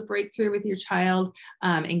not be able to break through with your child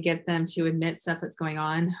and get them to admit stuff that's going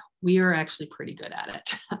on, we are actually pretty good at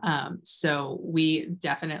it. So we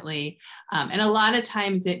definitely, and a lot of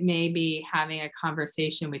times it may be having a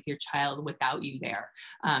conversation with your child without you there,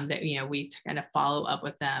 that, we kind of follow up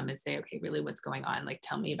with them and say, okay, really what's going on? Like,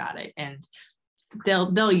 tell me about it. And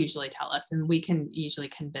they'll usually tell us, and we can usually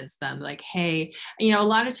convince them, like, hey, a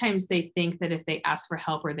lot of times they think that if they ask for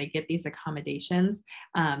help or they get these accommodations,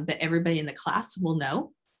 that everybody in the class will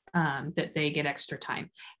know that they get extra time.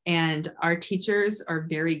 And our teachers are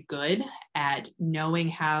very good at knowing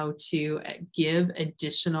how to give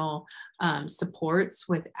additional supports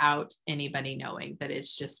without anybody knowing that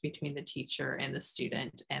it's just between the teacher and the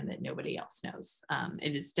student and that nobody else knows.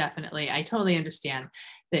 It is definitely, I totally understand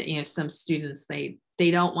that, some students, they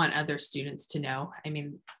don't want other students to know. I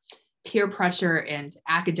mean, peer pressure and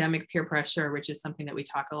academic peer pressure, which is something that we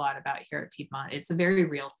talk a lot about here at Piedmont, it's a very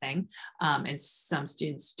real thing. And some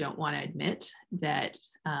students don't want to admit that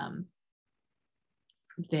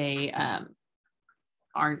they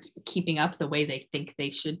aren't keeping up the way they think they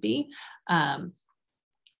should be.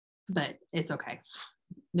 But it's okay.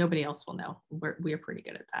 Nobody else will know. We're pretty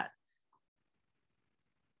good at that.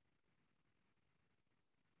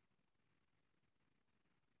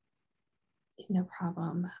 No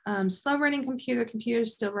problem. Slow running computer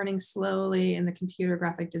still running slowly in the computer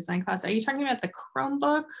graphic design class. Are you talking about the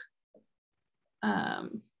Chromebook?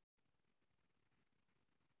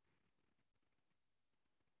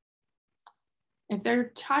 If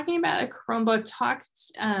they're talking about a Chromebook, talk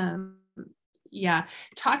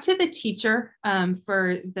to the teacher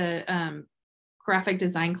for the graphic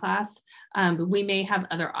design class. We may have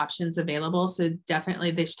other options available. So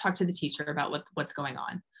definitely they should talk to the teacher about what's going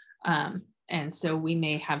on. And so we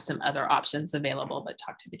may have some other options available, but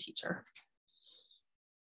talk to the teacher.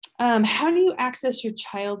 How do you access your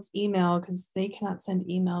child's email? Because they cannot send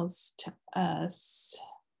emails to us.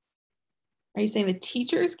 Are you saying the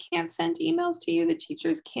teachers can't send emails to you? The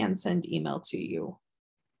teachers can send email to you.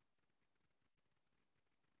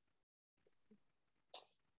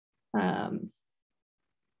 Can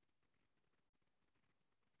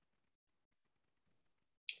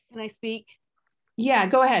I speak? Yeah,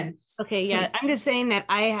 go ahead. Okay, yeah, please. I'm just saying that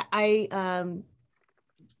I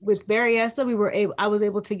with Berryessa, I was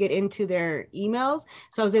able to get into their emails,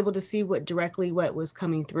 so I was able to see what was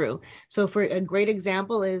coming through. So for a great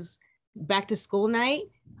example is back to school night,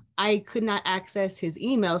 I could not access his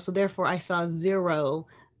email, so therefore I saw 0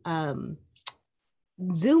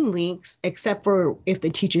 Zoom links except for if the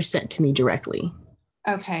teacher sent to me directly.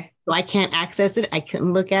 Okay. So I can't access it. I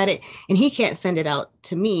couldn't look at it, and he can't send it out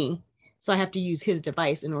to me. So I have to use his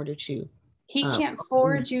device in order to. He can't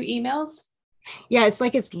forward you emails? Yeah, it's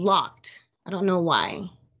like it's locked. I don't know why.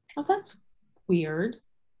 Oh, that's weird.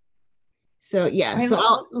 So yeah, okay,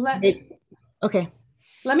 so okay.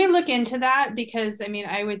 Let me look into that, because I mean,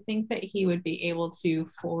 I would think that he would be able to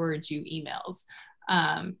forward you emails.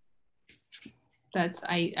 That's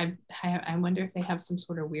I wonder if they have some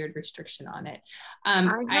sort of weird restriction on it.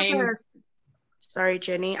 Sorry,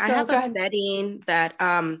 Jenny. I have a setting that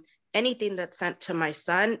anything that's sent to my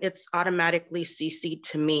son, it's automatically CC'd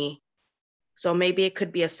to me. So maybe it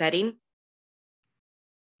could be a setting.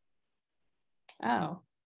 Oh,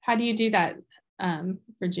 how do you do that,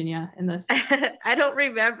 Virginia, in this? I don't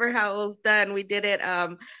remember how it was done. We did it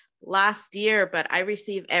last year, but I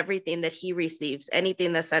receive everything that he receives.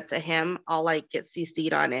 Anything that's sent to him, I'll like get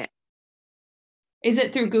CC'd on it. Is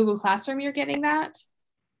it through Google Classroom you're getting that?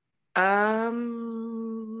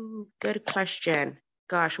 Good question.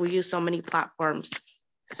 Gosh, we use so many platforms.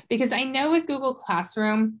 Because I know with Google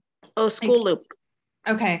Classroom. Oh, School Loop.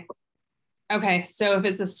 Okay. Okay. So if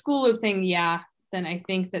it's a School Loop thing, yeah, then I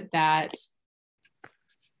think that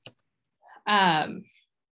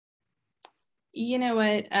you know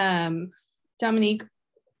what, Dominique,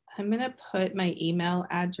 I'm going to put my email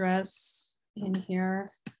address in here.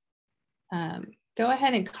 Go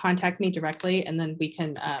ahead and contact me directly, and then we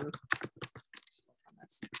can find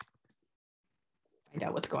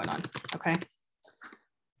out what's going on. Okay.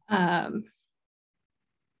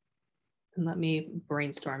 And let me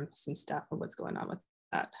brainstorm some stuff of what's going on with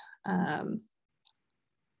that.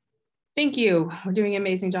 Thank you. We're doing an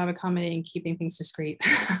amazing job accommodating, keeping things discreet.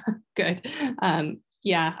 Good.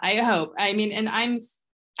 Yeah, I hope. I mean, and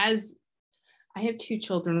I have 2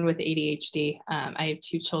 children with ADHD. I have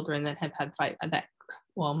 2 children that have had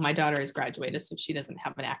well, my daughter has graduated, so she doesn't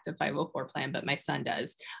have an active 504 plan, but my son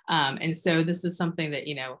does. And so this is something that,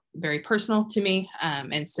 you know, very personal to me.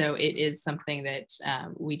 And so it is something that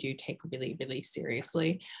we do take really, really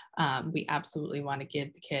seriously. We absolutely want to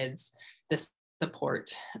give the kids the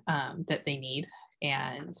support that they need,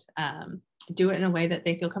 and do it in a way that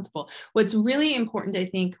they feel comfortable. What's really important, I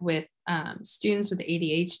think, with students with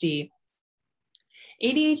ADHD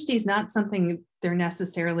is not something they're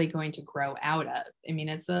necessarily going to grow out of. I mean,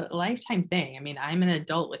 it's a lifetime thing. I mean, I'm an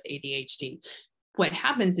adult with ADHD. What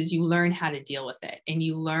happens is you learn how to deal with it, and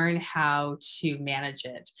you learn how to manage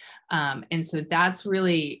it. And so that's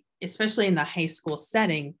really, especially in the high school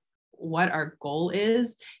setting, what our goal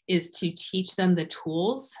is to teach them the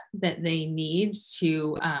tools that they need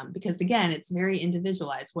to, because again, it's very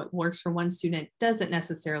individualized. What works for one student doesn't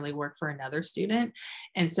necessarily work for another student.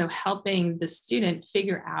 And so helping the student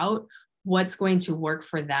figure out what's going to work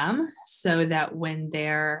for them, so that when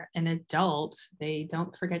they're an adult, they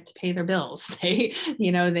don't forget to pay their bills. They,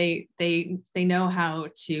 you know, they know how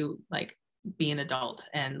to like be an adult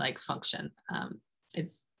and like function.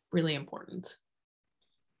 It's really important.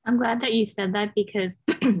 I'm glad that you said that, because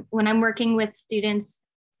when I'm working with students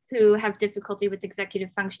who have difficulty with executive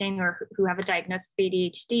functioning or who have a diagnosis of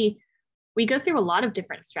ADHD, we go through a lot of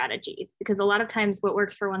different strategies, because a lot of times what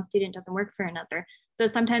works for one student doesn't work for another. So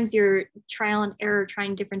sometimes you're trial and error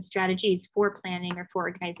trying different strategies for planning or for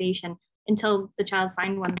organization until the child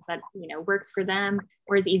finds one that, you know, works for them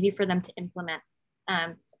or is easy for them to implement.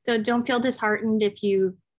 So don't feel disheartened if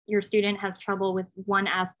your student has trouble with one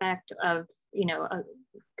aspect of, you know, a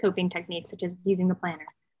coping technique, such as using the planner.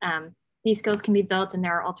 These skills can be built, and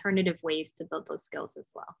there are alternative ways to build those skills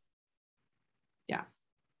as well. Yeah.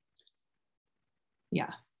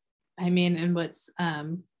 Yeah. I mean, and what's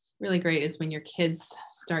really great is when your kids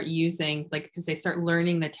start using, like, because they start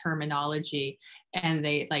learning the terminology and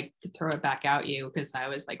they like throw it back at you. Because I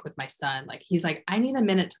was like with my son, like, he's like, I need a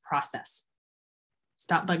minute to process.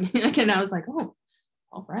 Stop bugging. And I was like, oh,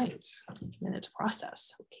 all right, a minute to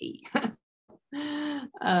process. Okay.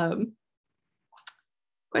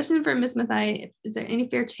 Question for Ms. Matthaei: is there any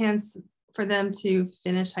fair chance for them to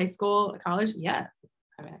finish high school, college? Yeah.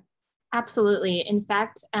 I mean, absolutely. In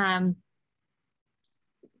fact,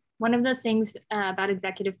 one of the things about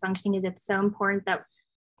executive functioning is it's so important that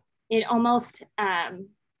it almost,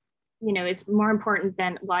 you know, is more important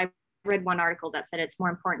than, well, I read one article that said it's more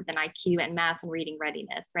important than IQ and math and reading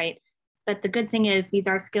readiness, right? But the good thing is these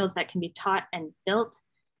are skills that can be taught and built.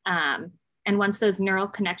 And once those neural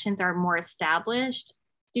connections are more established,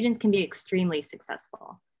 students can be extremely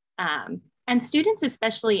successful. And students,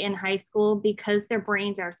 especially in high school, because their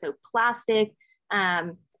brains are so plastic,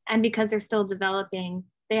 and because they're still developing,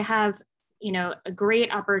 they have, you know, a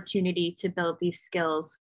great opportunity to build these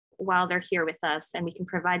skills while they're here with us, and we can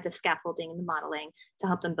provide the scaffolding and the modeling to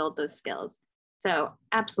help them build those skills. So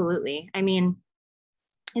absolutely. I mean,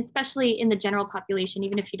 especially in the general population,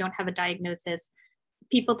 even if you don't have a diagnosis,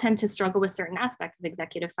 people tend to struggle with certain aspects of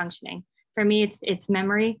executive functioning. For me, it's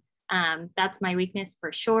memory. That's my weakness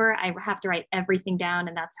for sure. I have to write everything down,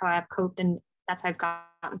 and that's how I've coped, and that's how I've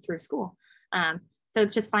gotten through school. So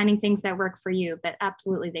it's just finding things that work for you, but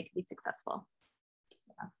absolutely they can be successful.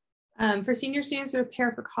 For senior students who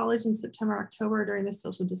prepare for college in September, October during the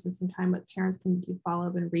social distancing time, what parents can do follow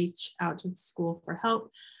up and reach out to the school for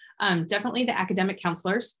help? Definitely the academic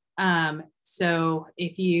counselors. So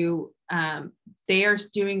if you, they are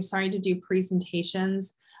starting to do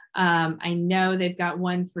presentations. I know they've got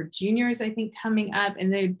one for juniors, I think, coming up,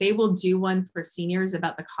 and they will do one for seniors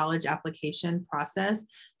about the college application process.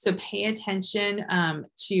 So pay attention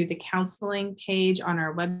to the counseling page on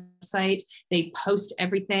our website. They post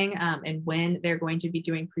everything and when they're going to be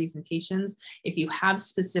doing presentations. If you have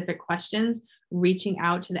specific questions, reaching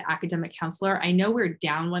out to the academic counselor. I know we're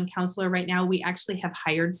down one counselor right now. We actually have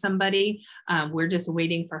hired somebody. We're just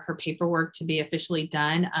waiting for her paperwork to be officially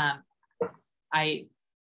done.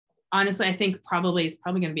 Honestly, I think it's probably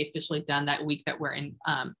going to be officially done that week that we're in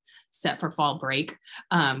set for fall break,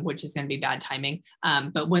 which is going to be bad timing.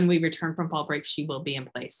 But when we return from fall break, she will be in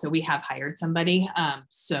place. So we have hired somebody.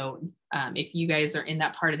 So if you guys are in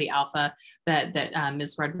that part of the alpha that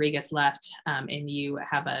Ms. Rodriguez left, and you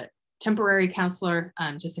have a temporary counselor,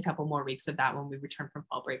 just a couple more weeks of that. When we return from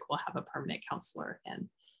fall break, we'll have a permanent counselor in.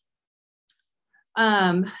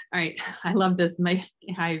 All right, I love this.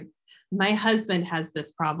 My husband has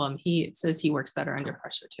this problem. He says he works better under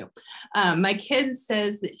pressure too. My kid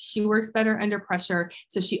says that she works better under pressure.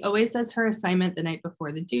 So she always does her assignment the night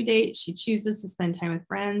before the due date. She chooses to spend time with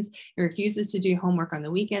friends and refuses to do homework on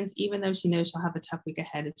the weekends, even though she knows she'll have a tough week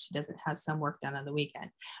ahead if she doesn't have some work done on the weekend.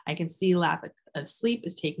 I can see lack of sleep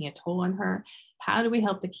is taking a toll on her. How do we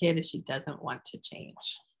help the kid if she doesn't want to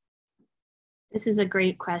change? This is a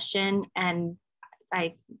great question. And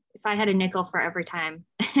if I had a nickel for every time,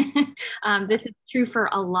 this is true for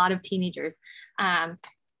a lot of teenagers.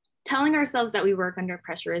 Telling ourselves that we work under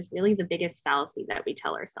pressure is really the biggest fallacy that we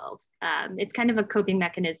tell ourselves. It's kind of a coping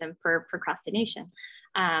mechanism for procrastination.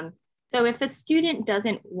 So if the student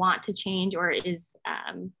doesn't want to change or is,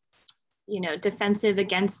 defensive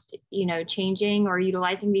against, changing or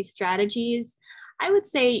utilizing these strategies, I would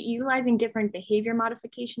say utilizing different behavior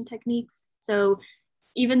modification techniques. So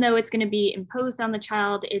even though it's going to be imposed on the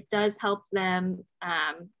child, it does help them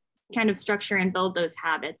kind of structure and build those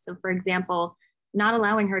habits. So for example, not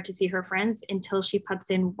allowing her to see her friends until she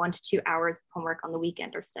puts in 1 to 2 hours of homework on the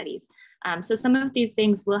weekend or studies. So some of these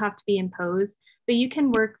things will have to be imposed, but you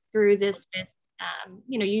can work through this with,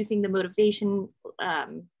 using the motivation,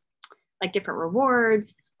 like different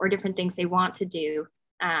rewards or different things they want to do,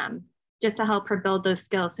 just to help her build those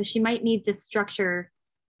skills. So she might need this structure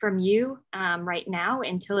from you right now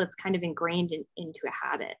until it's kind of ingrained into a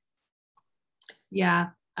habit. Yeah.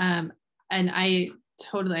 And I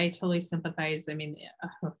totally sympathize. I mean,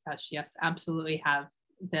 oh gosh, yes, absolutely have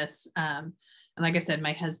this. And like I said,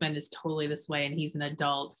 my husband is totally this way and he's an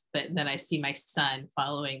adult, but then I see my son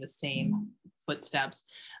following the same footsteps.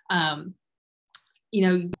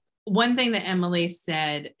 One thing that Emily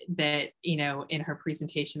said that, in her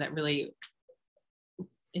presentation that really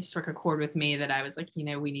it struck a chord with me, that I was like,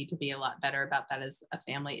 we need to be a lot better about that as a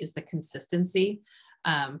family, is the consistency.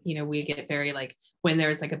 We get very like, when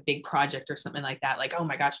there's like a big project or something like that, like, oh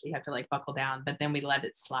my gosh, we have to like buckle down, but then we let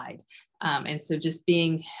it slide. And so just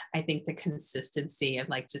being, I think the consistency of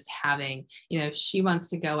like just having, if she wants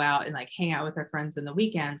to go out and like hang out with her friends in the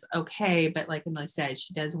weekends, okay. But like Emily said,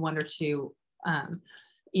 she does 1 or 2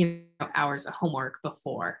 hours of homework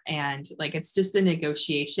before, and like it's just a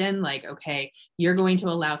negotiation, like, okay, you're going to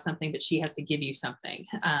allow something but she has to give you something,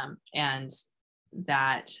 and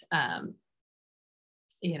that to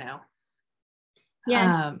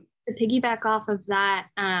piggyback off of that,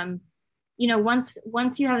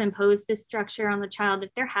 once you have imposed this structure on the child,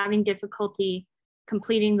 if they're having difficulty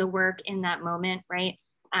completing the work in that moment, right,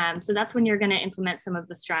 so that's when you're going to implement some of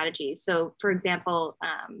the strategies. So for example,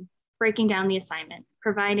 breaking down the assignment,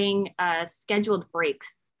 providing scheduled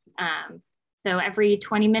breaks. So every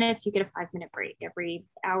 20 minutes, you get a 5-minute break. Every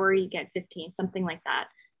hour, you get 15, something like that.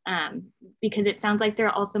 Because it sounds like there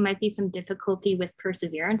also might be some difficulty with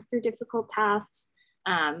perseverance through difficult tasks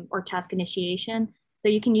or task initiation. So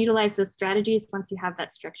you can utilize those strategies once you have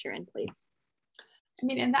that structure in place. I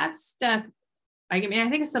mean, and that's stuff, I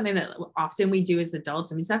think it's something that often we do as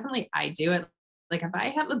adults. I mean, definitely I do it. Like if I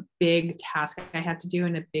have a big task I have to do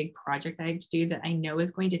and a big project I have to do that I know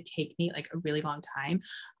is going to take me like a really long time,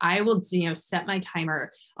 I will, set my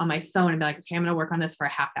timer on my phone and be like, okay, I'm going to work on this for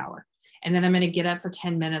a half hour. And then I'm going to get up for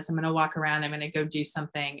 10 minutes. I'm going to walk around. I'm going to go do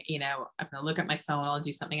something, I'm going to look at my phone. I'll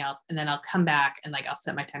do something else. And then I'll come back and like, I'll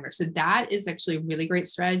set my timer. So that is actually a really great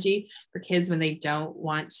strategy for kids when they don't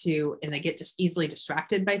want to, and they get just easily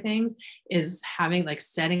distracted by things, is having like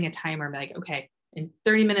setting a timer and be like, okay, and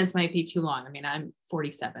 30 minutes might be too long. I mean, I'm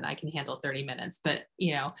 47, I can handle 30 minutes, but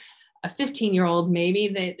a 15-year-old, maybe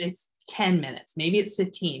it's 10 minutes, maybe it's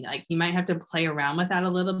 15. Like you might have to play around with that a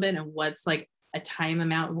little bit. And what's like a time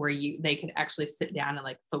amount where they could actually sit down and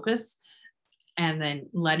like focus, and then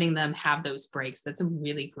letting them have those breaks. That's a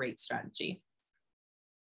really great strategy.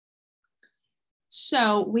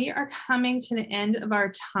 So we are coming to the end of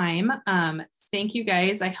our time. Thank you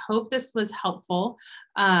guys. I hope this was helpful.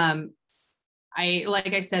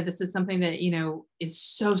 Like I said, this is something that, is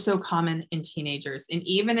so common in teenagers. And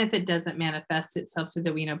even if it doesn't manifest itself to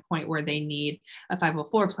the, point where they need a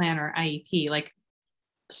 504 plan or IEP, like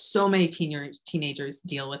so many teenagers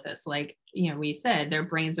deal with this. Like, we said, their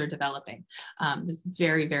brains are developing. It's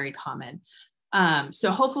very, very common. So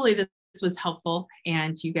hopefully this was helpful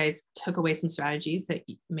and you guys took away some strategies that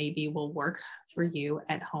maybe will work for you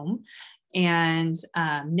at home. And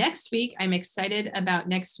next week, I'm excited about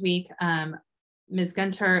next week. Ms.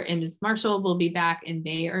 Gunter and Ms. Marshall will be back, and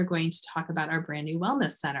they are going to talk about our brand new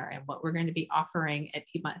wellness center and what we're going to be offering at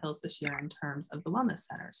Piedmont Hills this year in terms of the wellness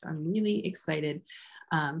center. So I'm really excited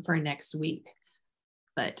for next week,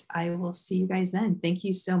 but I will see you guys then. Thank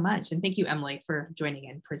you so much. And thank you, Emily, for joining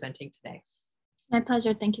and presenting today. My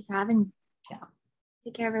pleasure. Thank you for having me. Yeah.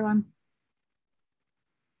 Take care, everyone.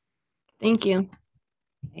 Thank you.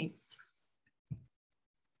 Thanks.